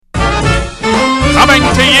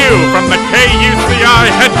Coming to you from the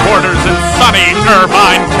KUCI headquarters in sunny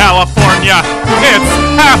Irvine, California, it's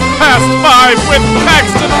 5:30 with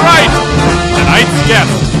Paxton Wright. Tonight's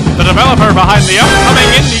guest, the developer behind the upcoming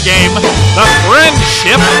indie game, The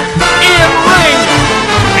Friendship, Ian Ring,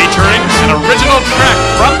 featuring an original track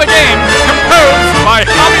from the game composed by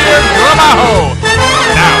Javier Gramajo.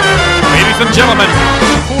 Now, ladies and gentlemen,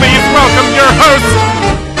 please welcome your host,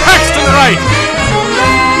 Paxton Wright.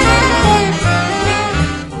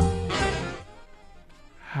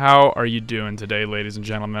 How are you doing today, ladies and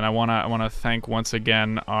gentlemen? I wanna thank once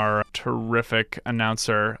again our terrific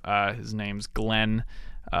announcer. His name's Glenn.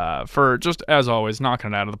 For just as always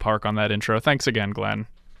knocking it out of the park on that intro. Thanks again, Glenn.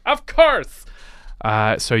 Of course.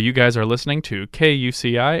 So you guys are listening to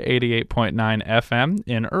KUCI 88.9 FM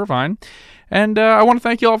in Irvine. And I want to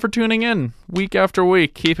thank you all for tuning in week after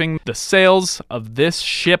week, keeping the sales of this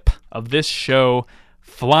ship, of this show,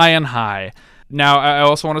 flying high. Now, I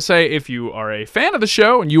also want to say, if you are a fan of the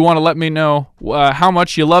show and you want to let me know how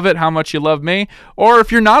much you love it, how much you love me, or if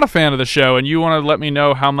you're not a fan of the show and you want to let me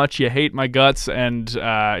know how much you hate my guts and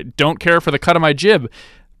don't care for the cut of my jib,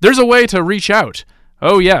 there's a way to reach out.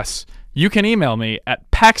 Oh, yes. You can email me at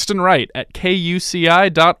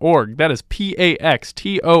paxtonwright@kuci.org. That is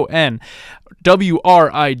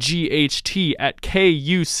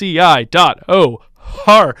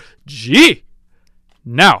PAXTONWRIGHT@kuci.org.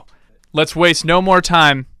 Now, let's waste no more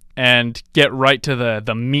time and get right to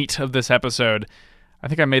the meat of this episode. I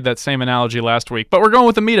think I made that same analogy last week, but we're going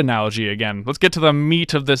with the meat analogy again. Let's get to the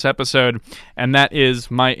meat of this episode, and that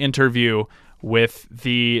is my interview with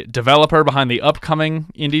the developer behind the upcoming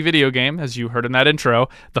indie video game, as you heard in that intro,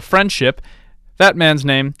 The Friendship. That man's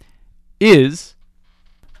name is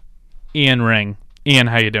Ian Ring. Ian,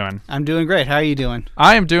 how you doing? I'm doing great. How are you doing?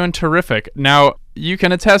 I am doing terrific. Now, you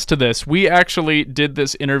can attest to this. We actually did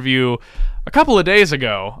this interview a couple of days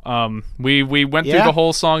ago. We went through the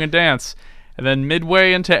whole song and dance, and then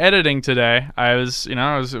midway into editing today, it was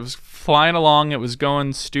flying along. It was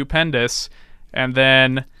going stupendous, and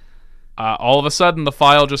then all of a sudden, the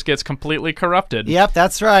file just gets completely corrupted. Yep,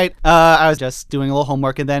 that's right. I was just doing a little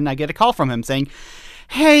homework, and then I get a call from him saying,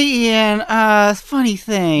 "Hey, Ian, funny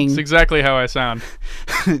thing." That's exactly how I sound.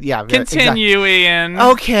 Yeah. Continue, Ian.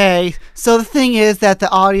 Okay, so the thing is that the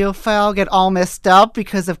audio file got all messed up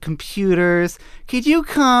because of computers. Could you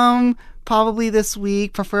come probably this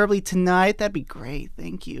week, preferably tonight? That'd be great.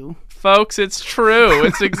 Thank you. Folks, it's true.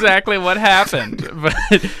 It's exactly what happened. But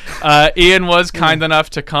Ian was kind enough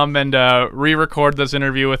to come and re-record this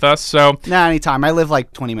interview with us. So anytime. I live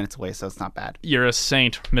like 20 minutes away, so it's not bad. You're a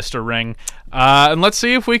saint, Mr. Ring. And let's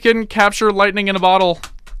see if we can capture lightning in a bottle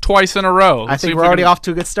twice in a row. I think we're already off to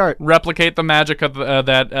a good start. Replicate the magic of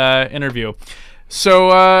that interview.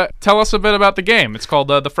 So tell us a bit about the game. It's called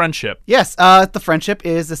The Friendship. Yes, The Friendship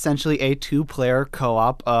is essentially a two-player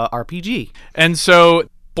co-op RPG. And so,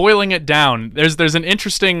 boiling it down, there's an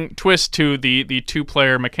interesting twist to the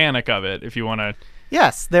two-player mechanic of it, if you want to...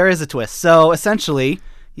 Yes, there is a twist. So, essentially,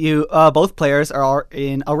 you both players are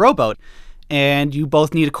in a rowboat, and you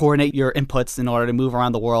both need to coordinate your inputs in order to move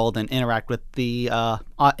around the world and interact with the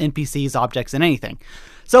NPCs, objects, and anything.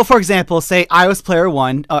 So, for example, say I was player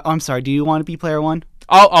one. I'm sorry, do you want to be player one?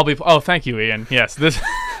 I'll be... Oh, thank you, Ian. Yes, this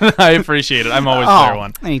I appreciate it. I'm always player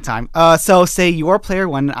one. Anytime. So, say you're player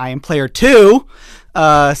one and I am player two.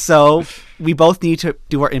 So we both need to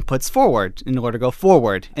do our inputs forward in order to go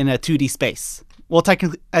forward in a 2D space. Well,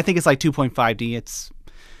 technically, I think it's like 2.5D. It's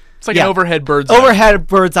like an overhead bird's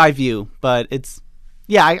eye view, but it's...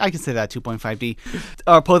 Yeah, I can say that, 2.5D.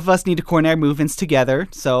 Both of us need to coordinate our movements together.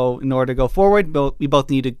 So in order to go forward, we both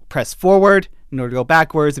need to press forward. In order to go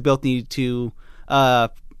backwards, we both need to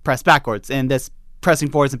press backwards. And this pressing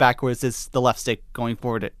forwards and backwards is the left stick. Going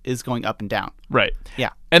forward is going up and down. Right. Yeah.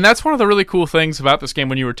 And that's one of the really cool things about this game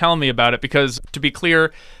when you were telling me about it, because, to be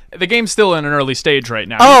clear, the game's still in an early stage right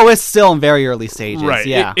now. Oh, it's still in very early stages. Right.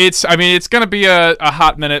 Yeah. It's going to be a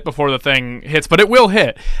hot minute before the thing hits, but it will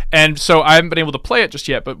hit. And so I haven't been able to play it just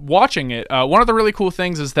yet, but watching it, one of the really cool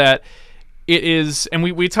things is that it is, and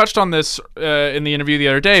we touched on this in the interview the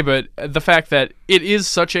other day, but the fact that it is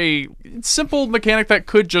such a simple mechanic that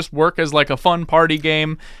could just work as like a fun party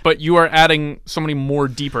game, but you are adding so many more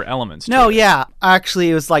deeper elements to it. Yeah. Actually,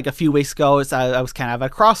 it was like a few weeks ago, I was kind of at a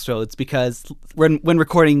crossroads, because when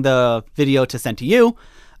recording the video to send to you,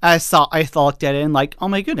 I thought at it and like, oh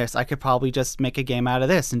my goodness, I could probably just make a game out of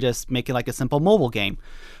this and just make it like a simple mobile game.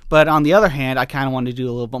 But on the other hand, I kind of wanted to do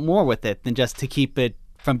a little bit more with it than just to keep it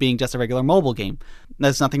from being just a regular mobile game.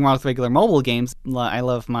 There's nothing wrong with regular mobile games. I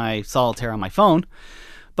love my solitaire on my phone.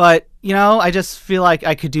 But, I just feel like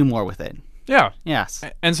I could do more with it. Yeah. Yes.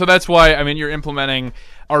 And so that's why, I mean, you're implementing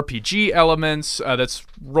RPG elements, that's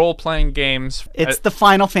role-playing games. It's the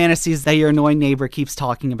Final Fantasies that your annoying neighbor keeps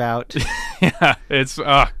talking about. Yeah, it's,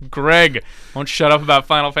 Greg, won't shut up about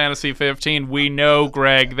Final Fantasy 15. We know,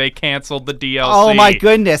 Greg, they canceled the DLC. Oh my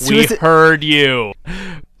goodness. We heard you.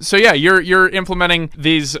 So yeah, you're implementing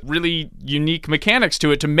these really unique mechanics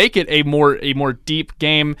to it to make it a more deep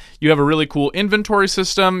game. You have a really cool inventory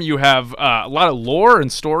system. You have a lot of lore and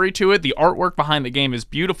story to it. The artwork behind the game is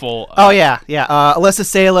beautiful. Yeah. Alyssa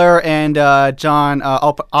Saylor and John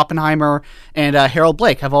Oppenheimer and Harold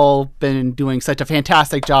Blake have all been doing such a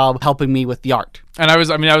fantastic job helping me with the art. And I was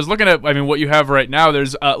looking at, what you have right now.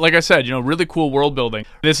 There's, like I said, really cool world building.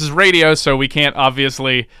 This is radio, so we can't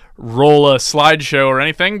obviously roll a slideshow or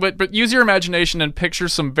anything, but use your imagination and picture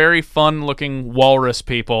some very fun looking walrus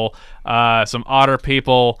people, some otter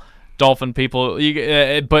people, dolphin people,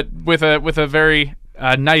 but with a very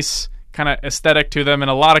nice kind of aesthetic to them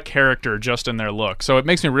and a lot of character just in their look. So it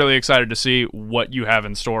makes me really excited to see what you have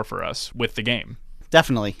in store for us with the game.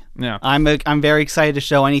 Definitely. Yeah. I'm very excited to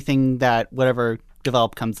show anything that whatever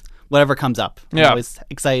comes up. I'm always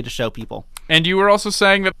excited to show people. And you were also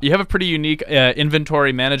saying that you have a pretty unique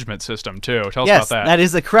inventory management system too. Tell us yes, about that.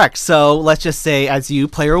 Yes, that is correct. So let's just say, as you,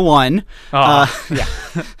 player one, yeah,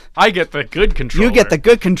 I get the good controller. You get the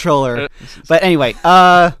good controller. But anyway,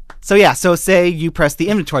 so say you press the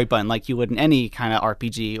inventory button like you would in any kind of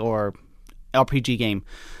RPG or RPG game.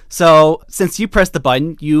 So since you press the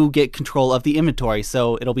button, you get control of the inventory.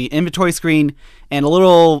 So it'll be inventory screen and a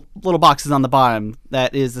little boxes on the bottom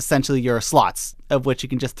that is essentially your slots of which you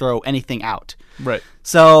can just throw anything out. Right.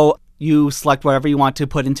 So you select whatever you want to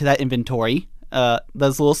put into that inventory,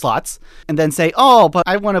 those little slots, and then say, "Oh, but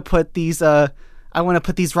I want to put these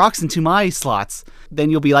rocks into my slots." Then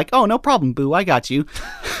you'll be like, "Oh, no problem, Boo. I got you."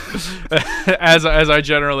 as I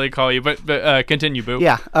generally call you, but continue, Boo.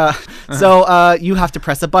 Yeah. So you have to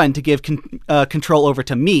press a button to give control over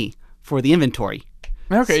to me for the inventory.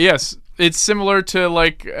 Okay. Yes, it's similar to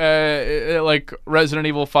like Resident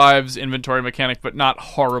Evil 5's inventory mechanic, but not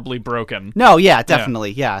horribly broken. No. Yeah.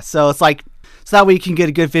 Definitely. Yeah. So it's like that way you can get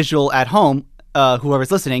a good visual at home.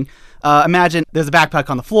 Whoever's listening, imagine there's a backpack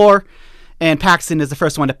on the floor. And Paxton is the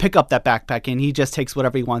first one to pick up that backpack, and he just takes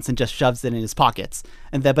whatever he wants and just shoves it in his pockets.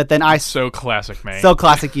 But then so classic, man. So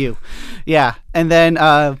classic you, yeah. And then,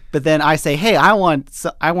 but then I say, hey, I want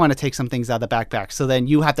to take some things out of the backpack. So then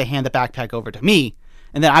you have to hand the backpack over to me,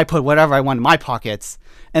 and then I put whatever I want in my pockets,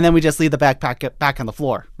 and then we just leave the backpack back on the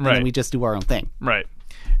floor, and then we just do our own thing. Right.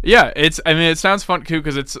 Yeah. It sounds fun too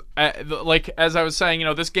because it's like as I was saying,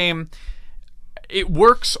 this game. It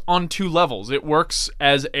works on two levels. It works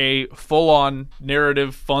as a full-on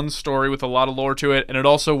narrative, fun story with a lot of lore to it, and it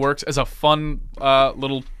also works as a fun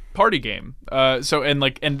little party game. And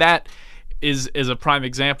that is a prime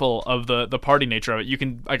example of the party nature of it. You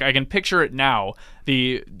can I can picture it now.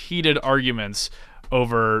 The heated arguments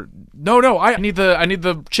over I need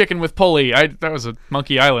the chicken with pulley. That was a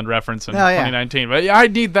Monkey Island reference in 2019. But I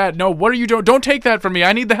need that. No, what are you doing? Don't take that from me.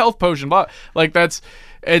 I need the health potion. Blah. Like that's.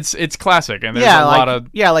 It's classic, and there's a lot of...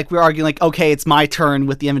 Yeah, like we're arguing, like, okay, it's my turn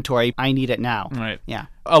with the inventory. I need it now. Right. Yeah.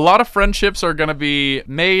 A lot of friendships are going to be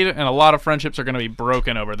made, and a lot of friendships are going to be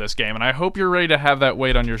broken over this game, and I hope you're ready to have that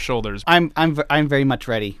weight on your shoulders. I'm very much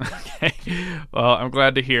ready. Okay. Well, I'm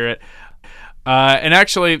glad to hear it. And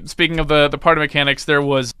actually, speaking of the party mechanics, there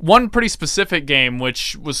was one pretty specific game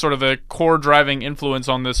which was sort of the core driving influence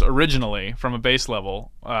on this originally from a base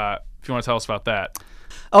level. If you want to tell us about that.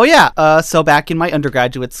 Oh, yeah. So back in my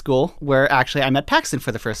undergraduate school, where actually I met Paxton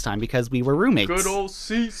for the first time because we were roommates. Good old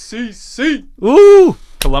CCC. Ooh!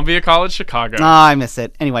 Columbia College, Chicago. I miss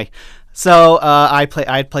it. Anyway, so I'd play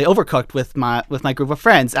Overcooked with my group of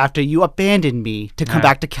friends after you abandoned me to come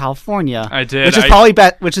back to California. I did.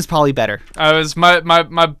 Which is probably better. I was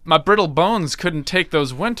my brittle bones couldn't take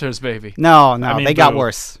those winters, baby. No, they got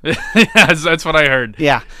worse. Yes, that's what I heard.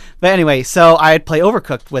 Yeah. But anyway, so I'd play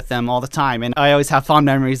Overcooked with them all the time, and I always have fond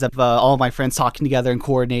memories of all of my friends talking together and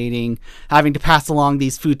coordinating, having to pass along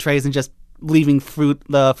these food trays and just leaving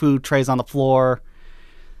the food trays on the floor.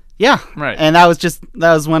 Yeah, right. And that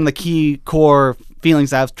was one of the key core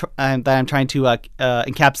feelings that I'm trying to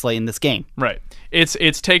encapsulate in this game. Right.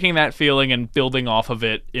 It's taking that feeling and building off of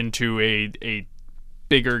it into a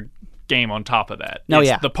bigger game on top of that. No, It's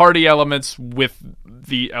yeah. the party elements with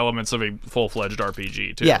the elements of a full-fledged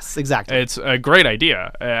RPG too. Yes, exactly. It's a great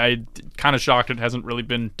idea. I kind of shocked it hasn't really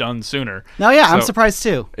been done sooner. No, yeah, I'm So surprised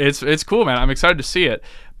too. It's cool, man. I'm excited to see it.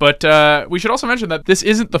 But we should also mention that this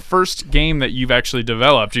isn't the first game that you've actually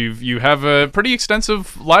developed. You have a pretty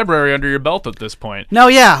extensive library under your belt at this point. No,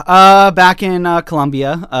 yeah. Back in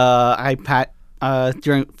Colombia, I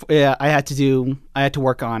had to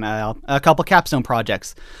work on a couple capstone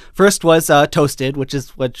projects. First was Toasted, which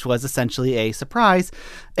was essentially a surprise,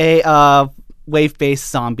 a wave-based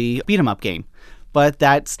zombie beat 'em up game. But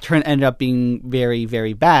that ended up being very,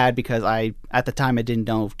 very bad because at the time I didn't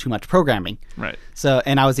know too much programming. Right. So,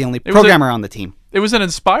 and I was the only was programmer on the team. It was an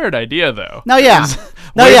inspired idea, though. No, yeah.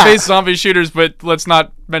 No, Wave-based zombie shooters, but let's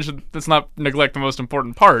not neglect the most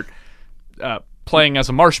important part: playing as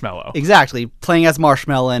a marshmallow. Exactly, playing as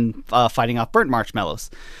Marshmallow and fighting off burnt marshmallows.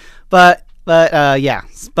 But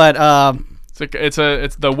It's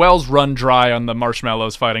the wells run dry on the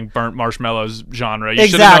marshmallows fighting burnt marshmallows genre. You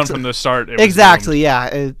should have known Exactly. from the start. It was exactly, doomed.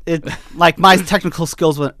 yeah. It like my technical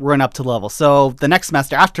skills weren't up to level. So the next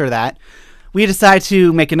semester after that, we decided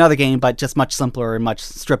to make another game, but just much simpler and much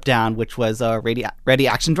stripped down, which was Ready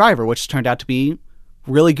Action Driver, which turned out to be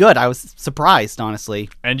really good. I was surprised, honestly.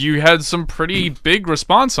 And you had some pretty big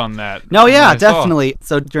response on that. No, yeah, I saw. definitely.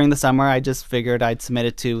 So during the summer, I just figured I'd submit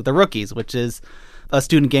it to the Rookies, which is a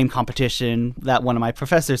student game competition that one of my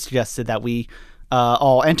professors suggested that we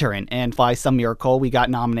all enter in. And by some miracle, we got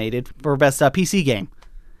nominated for Best PC Game.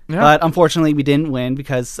 Yeah. But unfortunately, we didn't win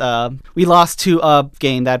because we lost to a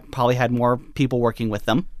game that probably had more people working with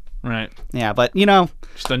them. Right. Yeah, but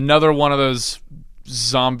Just another one of those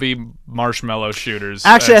zombie marshmallow shooters.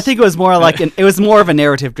 actually, I think it was more like it was more of a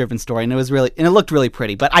narrative-driven story, and it looked really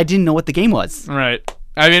pretty. But I didn't know what the game was. Right.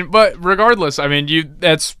 I mean, but regardless, I mean, you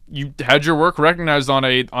had your work recognized on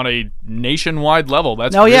a nationwide level.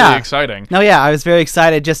 That's really exciting. No, yeah, I was very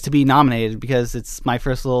excited just to be nominated because it's my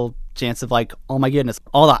first little chance of like, oh my goodness,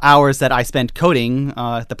 all the hours that I spent coding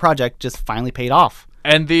the project just finally paid off.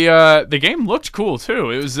 And the game looked cool too.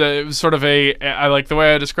 It was sort of I like the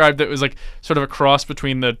way I described it. It was like sort of a cross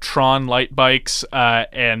between the Tron light bikes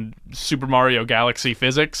and Super Mario Galaxy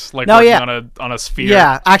physics, like working on a sphere.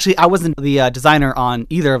 Yeah, actually, I wasn't the designer on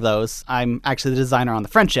either of those. I'm actually the designer on the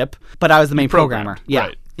Friendship, but I was the main programmer. Yeah,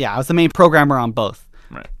 right. Yeah, I was the main programmer on both.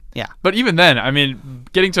 Right. Yeah. But even then, I mean,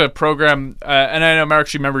 getting to program, and I know,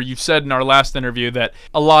 Mark, you remember you said in our last interview that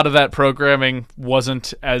a lot of that programming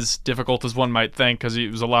wasn't as difficult as one might think because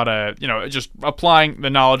it was a lot of, just applying the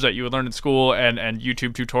knowledge that you would learn in school and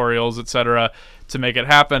YouTube tutorials, etc., to make it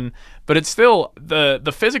happen. But it's still,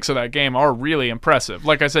 the physics of that game are really impressive.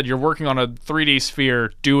 Like I said, you're working on a 3D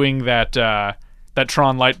sphere doing that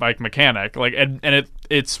Tron light bike mechanic, like, and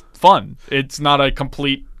it's fun. It's not a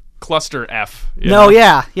complete cluster F. No,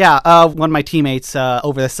 yeah. One of my teammates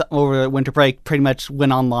over the winter break pretty much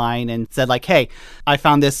went online and said like, "Hey, I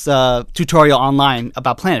found this tutorial online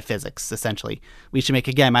about planet physics. Essentially, we should make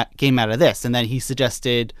a game out of this." And then he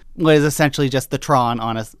suggested what is essentially just the Tron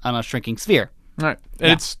on a shrinking sphere. Right.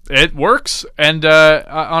 Yeah. It works, and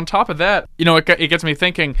on top of that, it gets me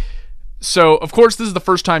thinking. So, of course, this is the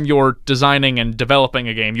first time you're designing and developing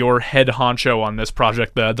a game. You're head honcho on this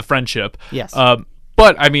project, the Friendship. Yes.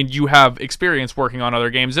 But I mean, you have experience working on other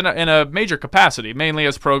games in a major capacity, mainly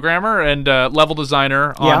as programmer and level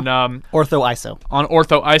designer on Ortho ISO. On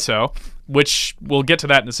Ortho ISO, which we'll get to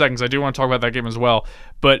that in a second. 'Cause I do want to talk about that game as well.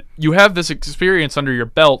 But you have this experience under your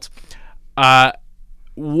belt.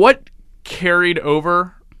 What carried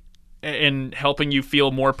over in helping you feel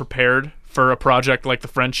more prepared for a project like the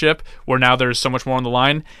Friendship, where now there's so much more on the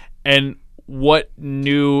line, and what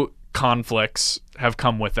new conflicts have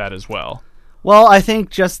come with that as well? Well, I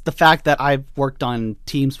think just the fact that I've worked on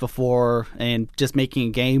teams before and just making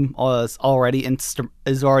a game is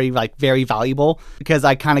already like very valuable because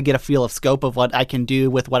I kind of get a feel of scope of what I can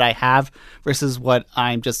do with what I have versus what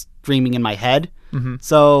I'm just dreaming in my head. Mm-hmm.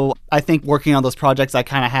 So I think working on those projects, I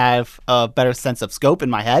kind of have a better sense of scope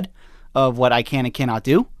in my head of what I can and cannot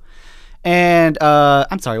do. And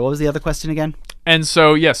I'm sorry, what was the other question again? And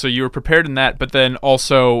so you were prepared in that, but then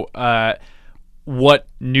also what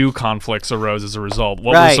new conflicts arose as a result?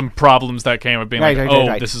 What were some problems that came up being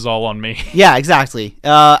this is all on me? Yeah, exactly.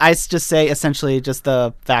 I just say essentially just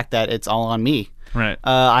the fact that it's all on me. Right.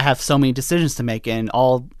 I have so many decisions to make, and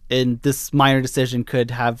this minor decision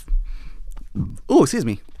could have... Ooh, excuse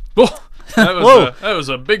me. Oh, that was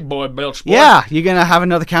a big boy belch. Boy. Yeah, you gonna have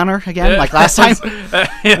another counter again like last time?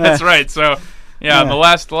 Yeah, that's right. So,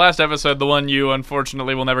 the last episode, the one you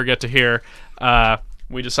unfortunately will never get to hear,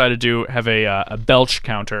 we decided to have a belch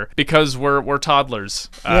counter because we're toddlers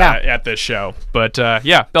at this show. But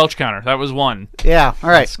belch counter. That was one. Yeah. All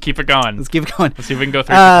right. Let's keep it going. Let's keep it going. Let's see if we can go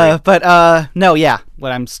 3 for 3. But no, yeah.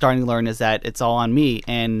 What I'm starting to learn is that it's all on me,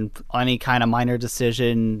 and any kind of minor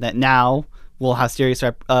decision that now will have serious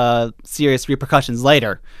repercussions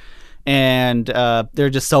later. And there are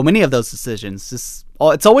just so many of those decisions.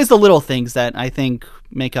 It's always the little things that I think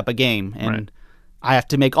make up a game, and Right. I have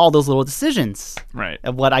to make all those little decisions. Right.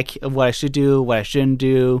 Of what I should do, what I shouldn't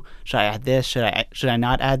do. Should I add this? Should I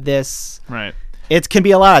not add this? Right. It can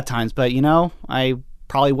be a lot of times, but I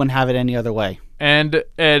probably wouldn't have it any other way. And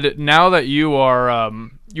Ed, now that you are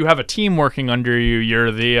you have a team working under you,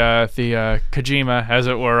 you're the Kojima, as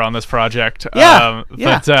it were, on this project. Yeah.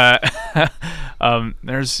 But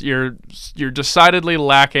you're decidedly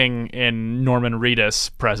lacking in Norman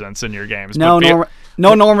Reedus presence in your games.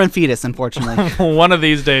 No Norman Fetus, unfortunately. One of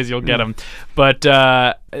these days you'll get him. But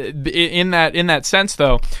in that sense,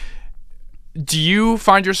 though, do you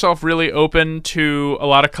find yourself really open to a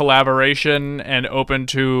lot of collaboration and open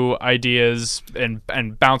to ideas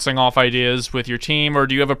and bouncing off ideas with your team, or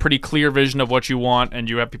do you have a pretty clear vision of what you want and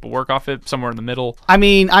you have people work off it somewhere in the middle? I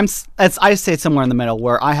mean, I say it's somewhere in the middle,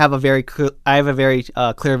 where I have a very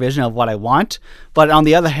clear vision of what I want, but on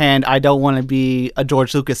the other hand, I don't want to be a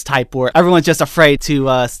George Lucas type where everyone's just afraid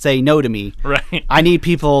to say no to me. Right. I need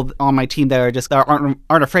people on my team that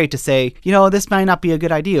aren't afraid to say, this might not be a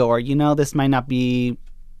good idea, or this might not be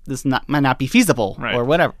feasible, right. or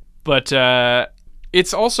whatever. But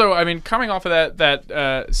it's also, I mean, coming off of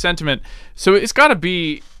that sentiment, so it's got to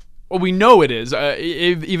be. Well, we know it is.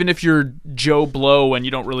 Even if you're Joe Blow and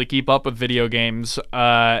you don't really keep up with video games,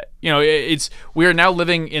 it's we are now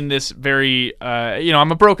living in this very,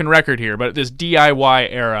 I'm a broken record here, but this DIY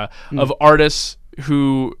era of artists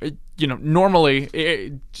who,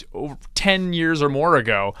 normally 10 years or more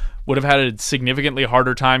ago would have had a significantly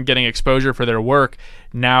harder time getting exposure for their work.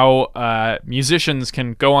 Now, musicians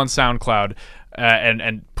can go on SoundCloud.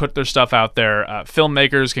 And put their stuff out there.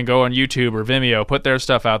 Filmmakers can go on YouTube or Vimeo, put their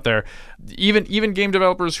stuff out there. Even game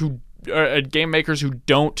developers game makers who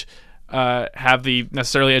don't have the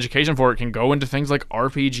necessarily education for it can go into things like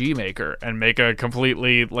RPG Maker and make a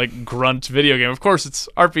completely grunt video game. Of course, it's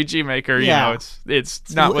RPG Maker. Yeah.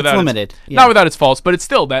 It's not without limited. Not without its faults, but it's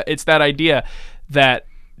still that idea that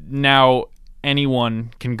now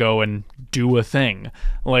anyone can go and do a thing.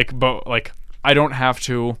 I don't have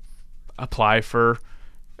to apply for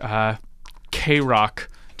K-Rock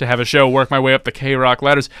to have a show, work my way up the K-Rock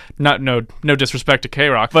ladders. No disrespect to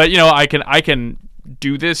K-Rock, but I can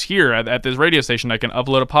do this here at this radio station. I can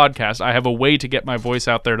upload a podcast. I have a way to get my voice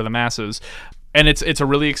out there to the masses, and it's a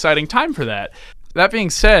really exciting time for that. That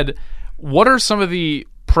being said, what are some of the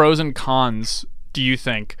pros and cons, do you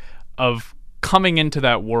think, of coming into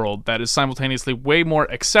that world that is simultaneously way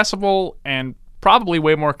more accessible and probably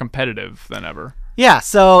way more competitive than ever? Yeah,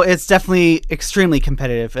 so it's definitely extremely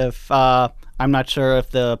competitive. If I'm not sure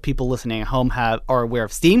if the people listening at home are aware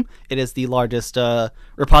of Steam. It is the largest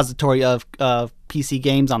repository of PC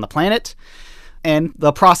games on the planet, and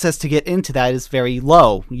the process to get into that is very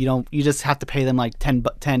low. You just have to pay them like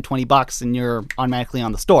 $10-$20 and you're automatically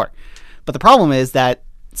on the store. But the problem is that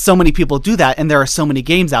so many people do that, and there are so many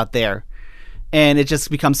games out there, and it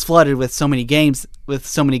just becomes flooded with so many games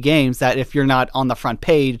that if you're not on the front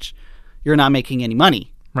page, you're not making any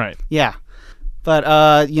money. Right. Yeah. But,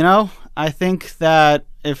 I think that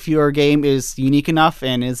if your game is unique enough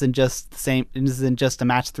and isn't just a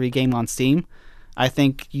match 3 game on Steam, I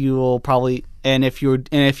think you will probably, and if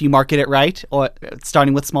you market it right, or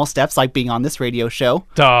starting with small steps like being on this radio show.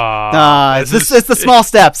 It's the small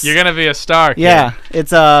steps. You're going to be a star. Yeah.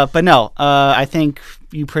 It's, but no, I think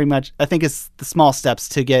it's the small steps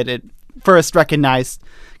to get it first recognized,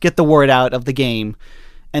 get the word out of the game.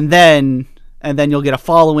 And then you'll get a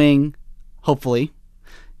following, hopefully.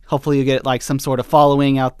 Hopefully you get some sort of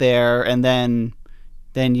following out there, and then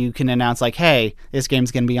you can announce hey, this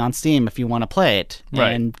game's going to be on Steam if you want to play it, right,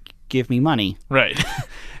 and give me money. Right.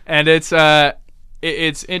 And it's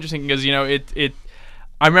interesting because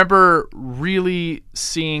I remember really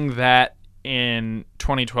seeing that in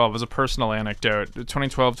 2012 as a personal anecdote.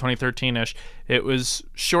 2012, 2013ish. It was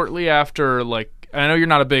shortly after I know you're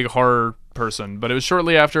not a big horror person, but it was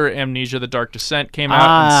shortly after Amnesia: The Dark Descent came out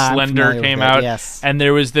and Slender came out, yes. And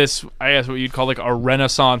there was this, I guess what you'd call a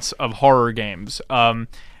renaissance of horror games,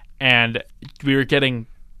 and we were getting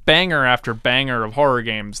banger after banger of horror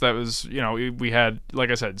games. That was, we had, like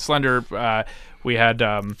I said, Slender. We had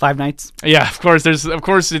Five Nights. Yeah, of course. It's a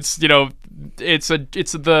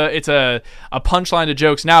punchline to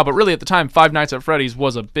jokes now, but really at the time, Five Nights at Freddy's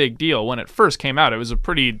was a big deal when it first came out. It was a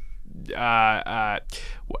pretty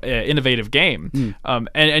innovative game,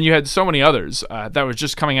 and you had so many others that was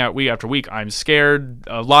just coming out week after week. I'm Scared,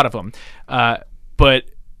 a lot of them, but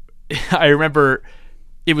I remember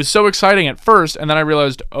it was so exciting at first, and then I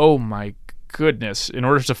realized, oh my goodness, in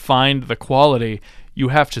order to find the quality, you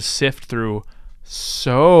have to sift through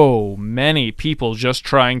so many people just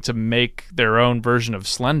trying to make their own version of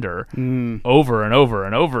Slender over and over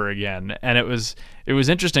and over again. And it was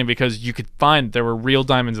interesting because you could find there were real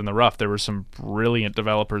diamonds in the rough. There were some brilliant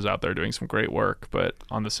developers out there doing some great work, but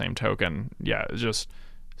on the same token, yeah, it was just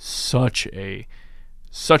such a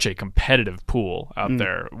competitive pool out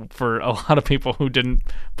there for a lot of people who didn't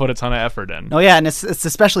put a ton of effort in. Oh yeah, and it's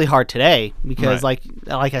especially hard today because like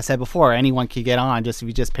I said before, anyone can get on if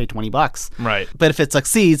you just pay $20. Right. But if it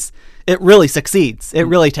succeeds, it really succeeds. It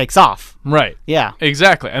really takes off. Right. Yeah.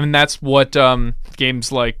 Exactly. I mean, that's what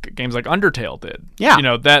games like Undertale did.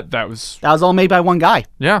 Yeah. That was all made by one guy.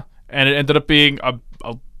 Yeah. And it ended up being a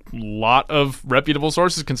lot of reputable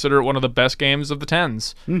sources consider it one of the best games of the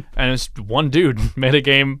 10s. And it's one dude made a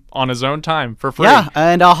game on his own time for free. Yeah,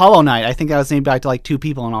 and Hollow Knight. I think that was named after like 2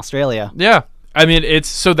 people in Australia. Yeah. I mean,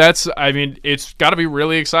 it's got to be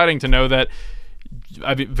really exciting to know that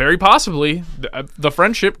very possibly the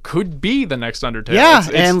friendship could be the next Undertale. Yeah,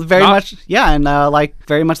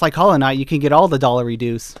 very much like Hollow Knight, you can get all the dollar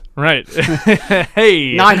dues. Right.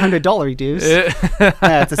 Hey. $900 dues. Yeah,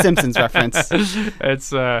 it's a Simpsons reference.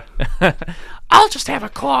 It's I'll just have a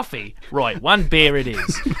coffee. Right, 1 beer it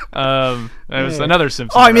is. That was another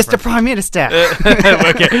Simpsons reference. Mr. Prime Minister.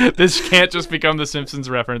 Okay, this can't just become the Simpsons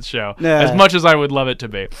reference show, as much as I would love it to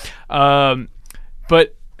be.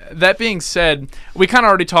 But that being said, we kind of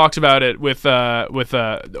already talked about it with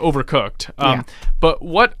Overcooked. But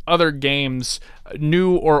what other games,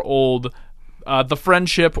 new or old, the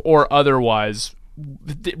friendship or otherwise,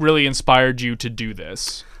 really inspired you to do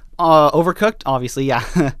this? Overcooked, obviously,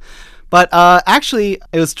 yeah. But actually,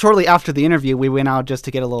 it was shortly after the interview, we went out just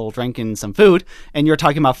to get a little drink and some food, and you were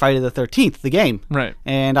talking about Friday the 13th, the game. Right.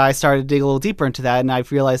 And I started to dig a little deeper into that, and I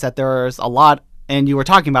realized that there's a lot, and you were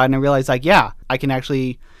talking about it, and I realized, I can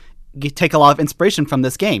actually take a lot of inspiration from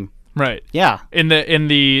this game. Right. Yeah. In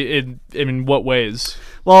what ways?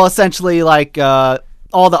 Well, essentially, all the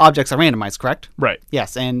objects are randomized, correct? Right.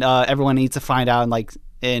 Yes, and everyone needs to find out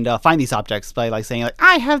and find these objects by saying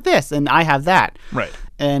I have this and I have that. Right.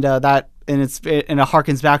 And it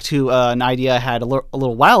harkens back to an idea I had a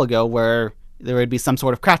little while ago where there would be some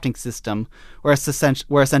sort of crafting system where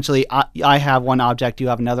essentially I have one object, you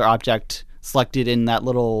have another object selected in that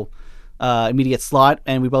little immediate slot,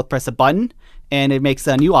 and we both press a button, and it makes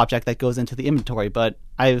a new object that goes into the inventory. But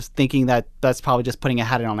I was thinking that that's probably just putting a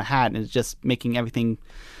hat on a hat, and it's just making everything.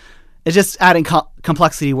 It's just adding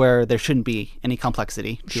complexity where there shouldn't be any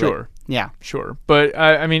complexity. Sure. Yeah. Sure. But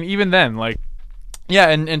I mean, even then, yeah,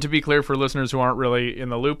 and to be clear for listeners who aren't really in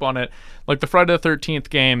the loop on it, the Friday the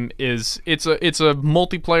 13th game it's a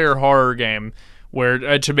multiplayer horror game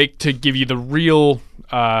where to give you the real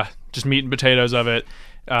just meat and potatoes of it.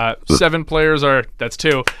 7 players are that's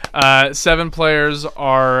 2. 7 players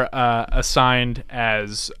are assigned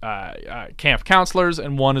as camp counselors,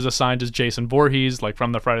 and 1 is assigned as Jason Voorhees,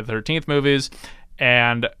 from the Friday the 13th movies.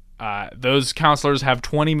 And those counselors have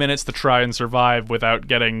 20 minutes to try and survive without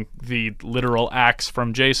getting the literal axe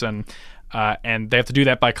from Jason. And they have to do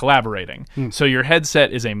that by collaborating. So your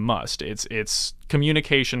headset is a must. It's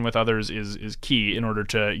communication with others is key in order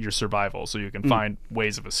to your survival. So you can find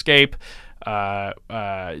ways of escape,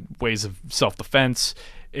 ways of self-defense.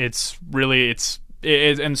 And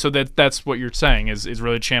so that's what you're saying is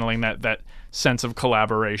really channeling that sense of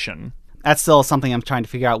collaboration. That's still something I'm trying to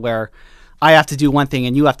figure out, where I have to do one thing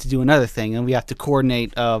and you have to do another thing, and we have to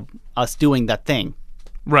coordinate us doing that thing.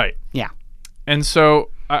 Right. Yeah. And so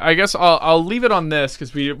I guess I'll leave it on this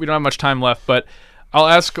because we don't have much time left, but I'll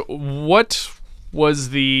ask, what was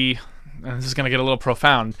and this is going to get a little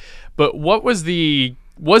profound, but was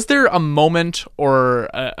there a moment or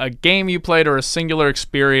a game you played or a singular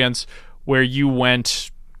experience where you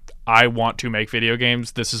went, I want to make video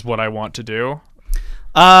games, this is what I want to do?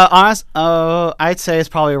 I'd say it's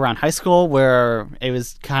probably around high school, where it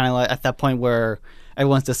was kind of at that point where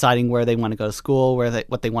everyone's deciding where they want to go to school,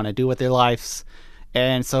 what they want to do with their lives.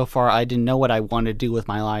 And so far, I didn't know what I wanted to do with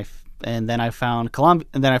my life. And then I found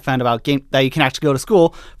about game that you can actually go to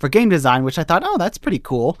school for game design, which I thought, oh, that's pretty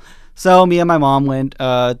cool. So me and my mom went,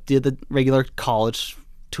 did the regular college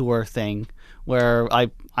tour thing where I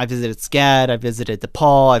visited SCAD, I visited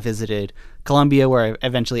DePaul, I visited Columbia, where I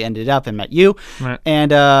eventually ended up and met you. Right.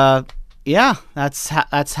 And yeah, that's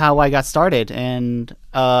how I got started. And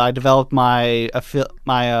I developed my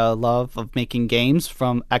love of making games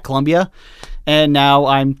at Columbia, and now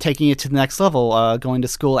I'm taking it to the next level, going to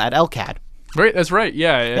school at LCAD. Right, that's right.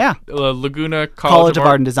 Yeah. Laguna College of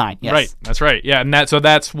Art and Design. Yes. Right, that's right. Yeah, and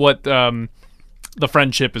that's what the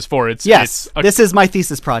friendship is for. This is my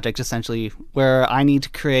thesis project, essentially, where I need to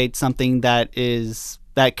create something that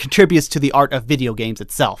contributes to the art of video games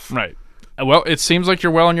itself. Right. Well, it seems like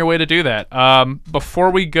you're well on your way to do that. Before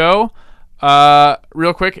we go,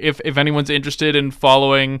 real quick, if anyone's interested in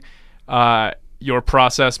following your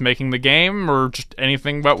process making the game, or just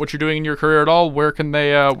anything about what you're doing in your career at all, where can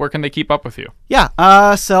they keep up with you?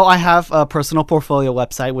 Yeah. So I have a personal portfolio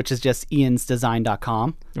website, which is just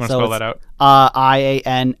iansdesign.com. You want to spell that out?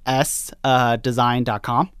 IANS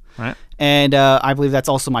design.com. Right. And I believe that's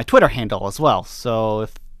also my Twitter handle as well. So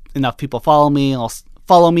if enough people follow me, I'll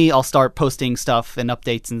start posting stuff and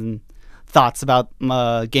updates and thoughts about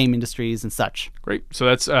game industries and such. Great. So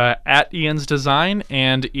that's at Ian's Design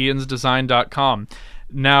and iansdesign.com.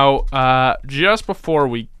 Now, just before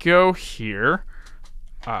we go here,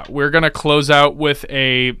 we're going to close out with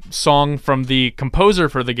a song from the composer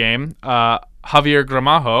for the game, Javier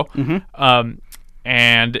Gramajo. Mm-hmm.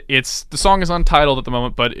 And the song is untitled at the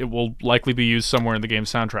moment, but it will likely be used somewhere in the game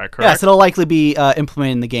soundtrack, correct? Yes, it'll likely be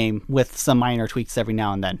implemented in the game with some minor tweaks every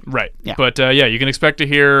now and then. Right. Yeah. But you can expect to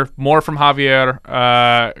hear more from Javier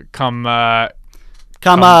come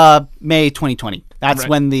May 2020. That's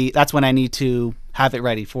right. That's when I need to have it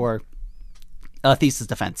ready for thesis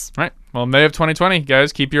defense. Right. Well, May of 2020,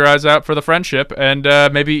 guys, keep your eyes out for the friendship, and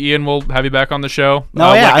maybe Ian will have you back on the show.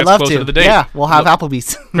 I'd love to. The date. Yeah, we'll have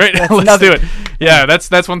Applebee's. Great, let's do it. Yeah,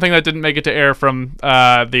 that's one thing that didn't make it to air from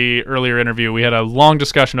the earlier interview. We had a long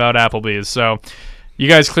discussion about Applebee's, so you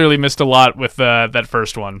guys clearly missed a lot with that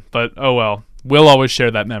first one. But oh well, we'll always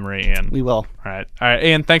share that memory, Ian. We will. All right,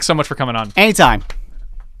 Ian. Thanks so much for coming on. Anytime.